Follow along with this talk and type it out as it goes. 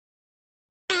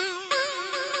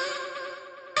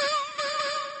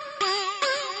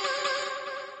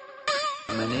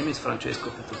My name is Francesco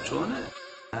Petruccione.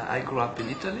 I grew up in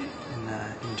Italy,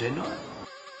 in Genoa.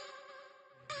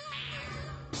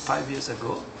 5 years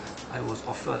ago, I was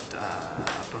offered a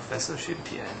professorship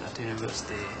here at the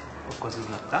University of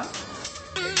KwaZulu-Natal.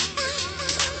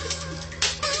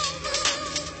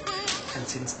 And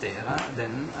since there,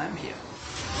 then I'm here.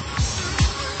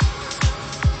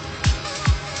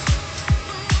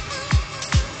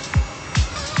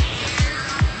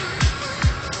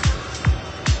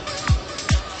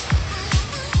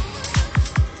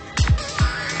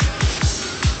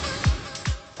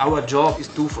 Our job is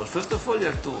twofold. First of all, you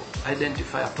have to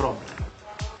identify a problem.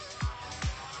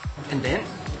 And then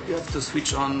you have to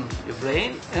switch on your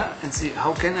brain and see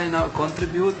how can I now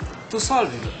contribute to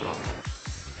solving the problem.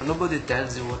 Nobody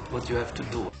tells you what you have to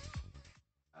do.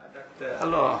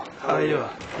 Hello, how are you?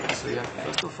 So you have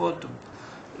first of all to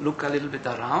look a little bit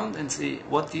around and see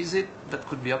what is it that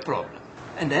could be a problem.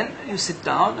 And then you sit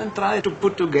down and try to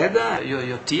put together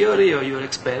your theory or your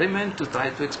experiment to try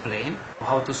to explain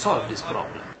how to solve this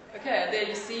problem. Okay, there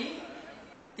you see,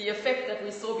 the effect that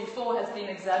we saw before has been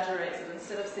exaggerated.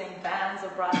 Instead of seeing bands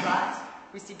of bright light,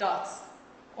 we see dots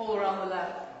all around the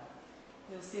lab.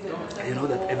 You'll see that. You know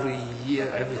that every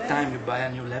year, every time you buy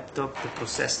a new laptop, the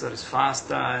processor is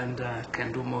faster and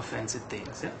can do more fancy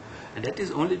things. Yeah? And that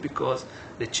is only because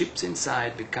the chips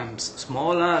inside becomes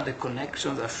smaller, the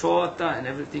connections are shorter, and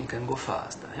everything can go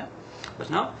faster. Yeah? But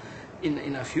now,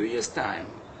 in a few years' time,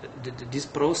 this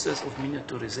process of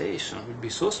miniaturization will be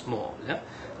so small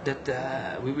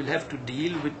that we will have to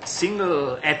deal with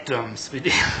single atoms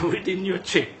within your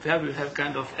chip. Yeah? We'll have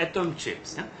kind of atom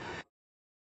chips. Yeah?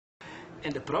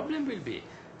 And the problem will be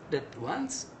that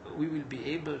once we will be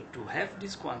able to have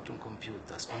these quantum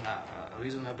computers on a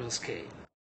reasonable scale,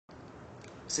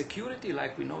 security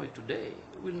like we know it today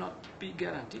will not be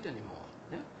guaranteed anymore.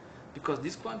 Yeah? Because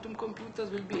these quantum computers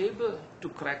will be able to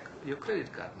crack your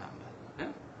credit card number.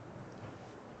 Yeah?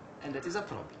 And that is a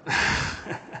problem.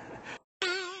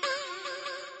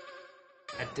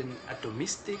 At an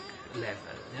atomistic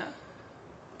level, yeah?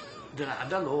 There are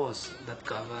other laws that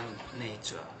govern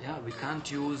nature. Yeah? We can't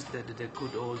use the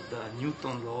good old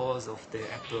Newton laws of the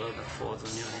apple that falls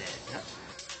on your head. Yeah?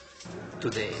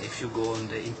 Today, if you go on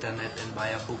the internet and buy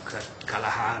a book at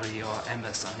Kalahari or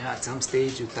Amazon, yeah, at some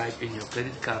stage you type in your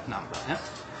credit card number. Yeah?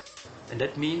 And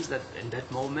that means that in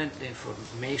that moment the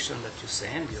information that you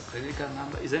send, your credit card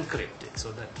number, is encrypted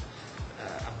so that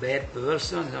a bad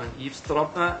person, an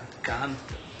eavesdropper, can't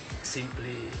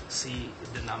simply see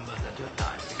the numbers that you're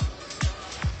typing.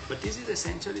 But this is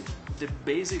essentially the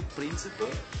basic principle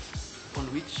on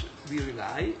which we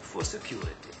rely for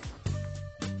security.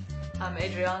 I'm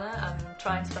Adriana. I'm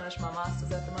trying to finish my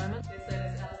master's at the moment.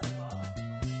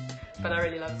 But I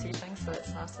really love teaching, so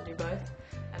it's nice to do both.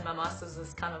 And my master's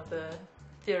is kind of the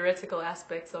theoretical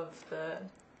aspects of the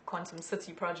Quantum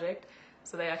City project.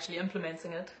 So they're actually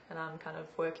implementing it, and I'm kind of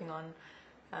working on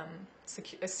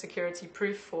a security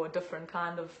proof for a different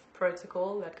kind of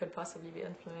protocol that could possibly be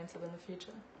implemented in the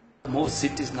future. Most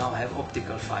cities now have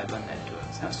optical fiber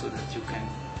networks, so that you can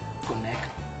connect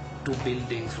two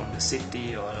buildings from the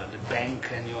city or the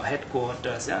bank and your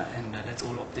headquarters, and that's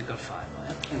all optical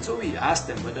fiber. And so we asked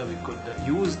them whether we could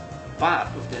use part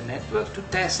of their network to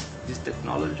test this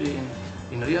technology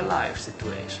in real life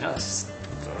situations,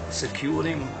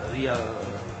 securing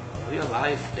real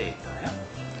life data.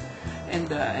 And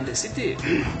the city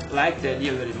liked the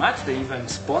idea very much. They even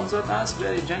sponsored us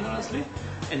very generously.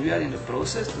 And we are in the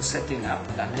process of setting up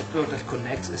a network that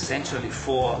connects essentially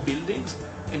 4 buildings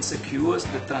and secures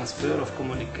the transfer of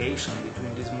communication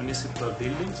between these municipal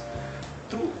buildings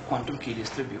through quantum key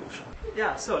distribution.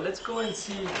 Yeah, so let's go and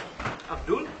see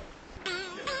Abdul.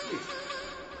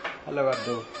 Hello,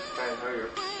 Abdul. Hi, how are you?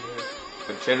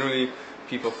 But generally,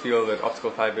 people feel that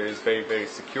optical fiber is very, very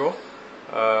secure,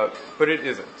 but it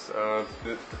isn't.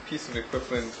 The piece of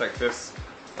equipment like this,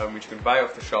 which you can buy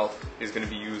off the shelf, is going to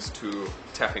be used to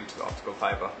tap into the optical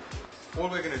fiber. All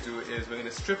we're going to do is we're going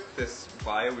to strip this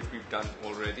wire, which we've done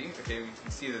already. Okay, you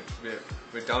can see that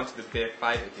we're down to the bare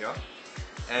fiber here.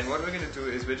 And what we're going to do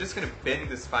is we're just going to bend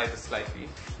this fiber slightly,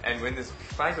 and when this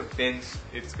fiber bends,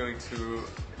 it's going to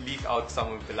leak out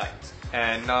some of the light.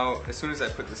 And now, as soon as I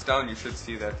put this down, you should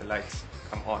see that the lights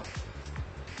come on.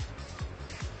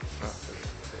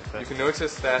 You can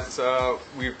notice that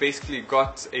we've basically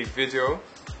got a video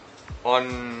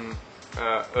on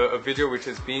a video which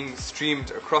is being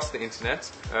streamed across the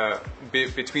internet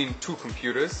between 2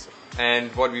 computers, and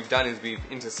what we've done is we've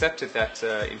intercepted that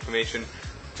information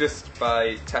just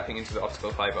by tapping into the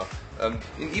optical fiber. And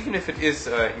even if it is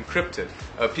encrypted,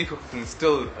 people can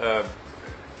still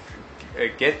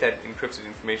get that encrypted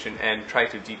information and try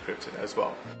to decrypt it as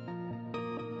well.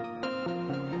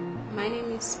 My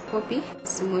name is Poppy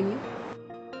Simonyi.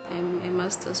 I'm a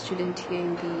master's student here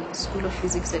in the School of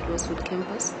Physics at Westwood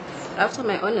campus. After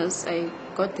my honors, I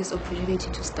got this opportunity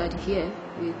to study here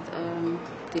with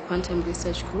the Quantum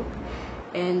Research Group,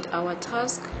 and our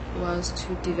task was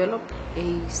to develop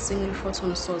a single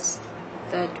photon source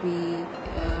that we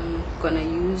gonna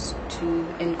use to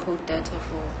encode data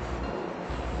for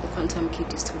quantum key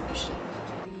distribution.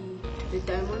 The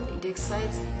diamond, it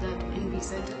excites that NV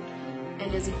center,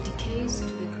 and as it decays to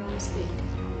the ground state,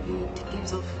 it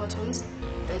gives off photons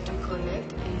that we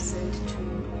collect and send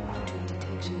to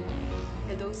detection.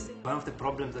 And those one of the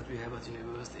problems that we have at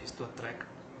university is to attract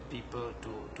people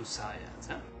to science.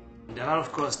 Yeah? There are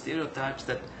of course stereotypes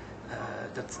that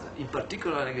in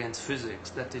particular against physics,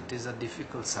 that it is a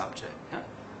difficult subject. Yeah?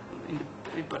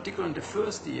 In particular in the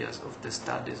first years of the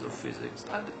studies of physics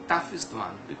are the toughest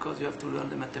one, because you have to learn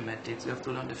the mathematics, you have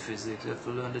to learn the physics, you have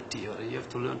to learn the theory, you have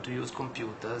to learn to use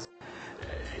computers.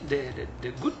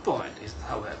 The good point is,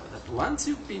 however, that once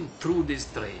you've been through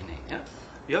this training, yeah,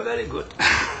 you're very good.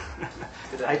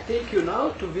 I take you now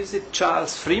to visit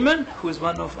Charles Freeman, who is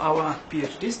one of our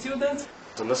PhD students.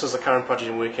 And this is the current project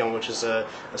I'm working on, which is a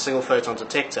single photon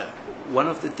detector. One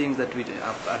of the things that we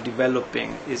are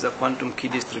developing is a quantum key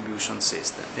distribution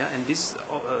system. Yeah? And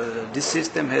this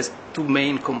system has two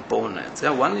main components.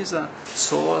 Yeah? One is a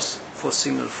source for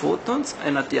single photons,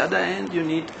 and at the other end you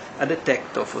need a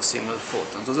detector for single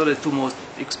photons. Those are the two most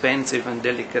expensive and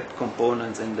delicate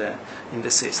components in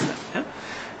the system. Yeah?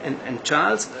 And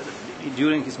Charles,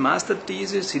 during his master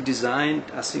thesis, he designed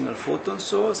a single photon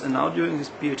source, and now during his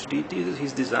PhD thesis,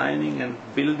 he's designing and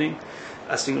building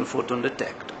a single photon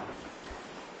detector.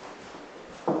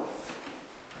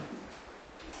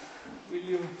 Will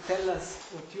you tell us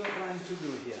what you are trying to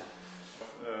do here?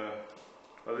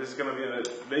 Well, this is going to be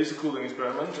a laser cooling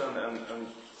experiment, and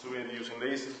so we're using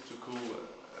lasers to cool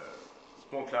a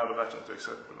small cloud of atoms to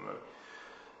acceptable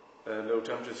low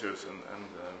temperatures, and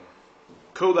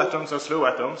cold atoms are slow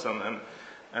atoms,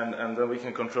 and then we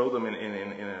can control them in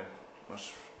a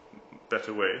much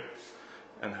better way,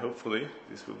 and hopefully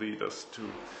this will lead us to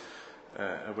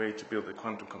a way to build a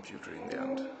quantum computer in the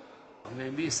end.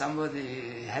 Maybe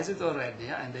somebody has it already,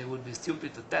 yeah, and they would be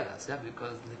stupid to tell us, yeah,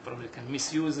 because they probably can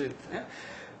misuse it. Yeah?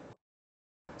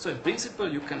 So in principle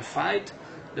you can fight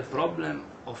the problem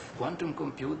of quantum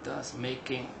computers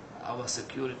making our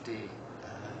security,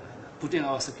 putting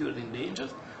our security in danger,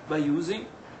 by using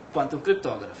quantum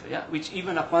cryptography, yeah, which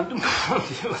even a quantum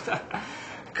computer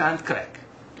can't crack.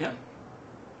 Yeah?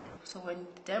 So when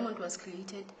the diamond was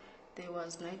created, there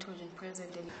was nitrogen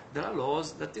present. And there are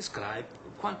laws that describe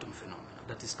quantum phenomena,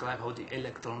 that describe how the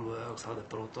electron works, how the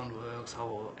proton works,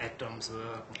 how atoms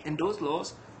work. And those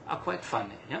laws are quite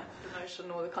funny. Yeah? The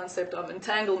notion or the concept of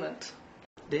entanglement.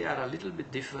 They are a little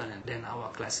bit different than our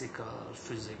classical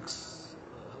physics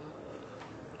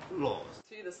laws.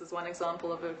 This is one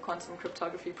example of a quantum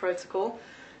cryptography protocol.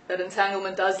 That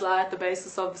entanglement does lie at the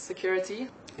basis of the security.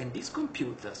 And these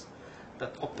computers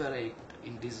that operate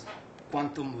in this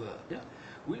quantum world, yeah,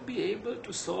 will be able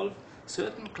to solve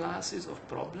certain classes of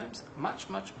problems much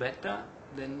better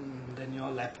than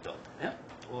your laptop, yeah,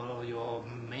 or your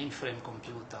mainframe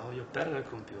computer or your parallel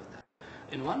computer.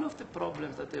 And one of the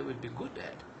problems that they will be good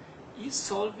at is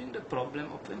solving the problem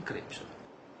of encryption.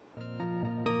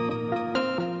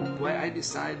 Why I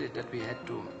decided that we had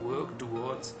to work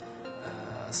towards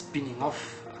spinning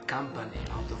off a company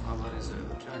out of our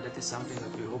research, and that is something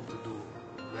that we hope to do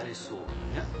very soon,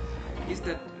 yeah, is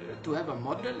that to have a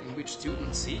model in which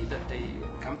students see that they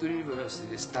come to the university,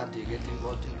 they study, get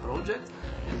involved in projects,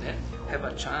 and then have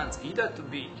a chance either to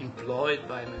be employed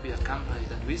by maybe a company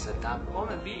that we set up, or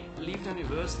maybe leave the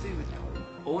university with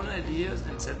own ideas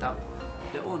and set up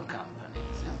their own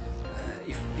companies. Yeah?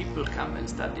 If people come and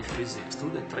study physics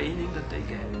through the training that they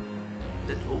get,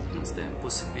 that opens them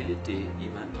possibility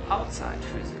even outside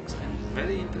physics, and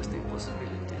very interesting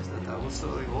possibilities that are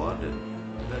also rewarded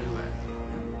very well.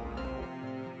 Yeah?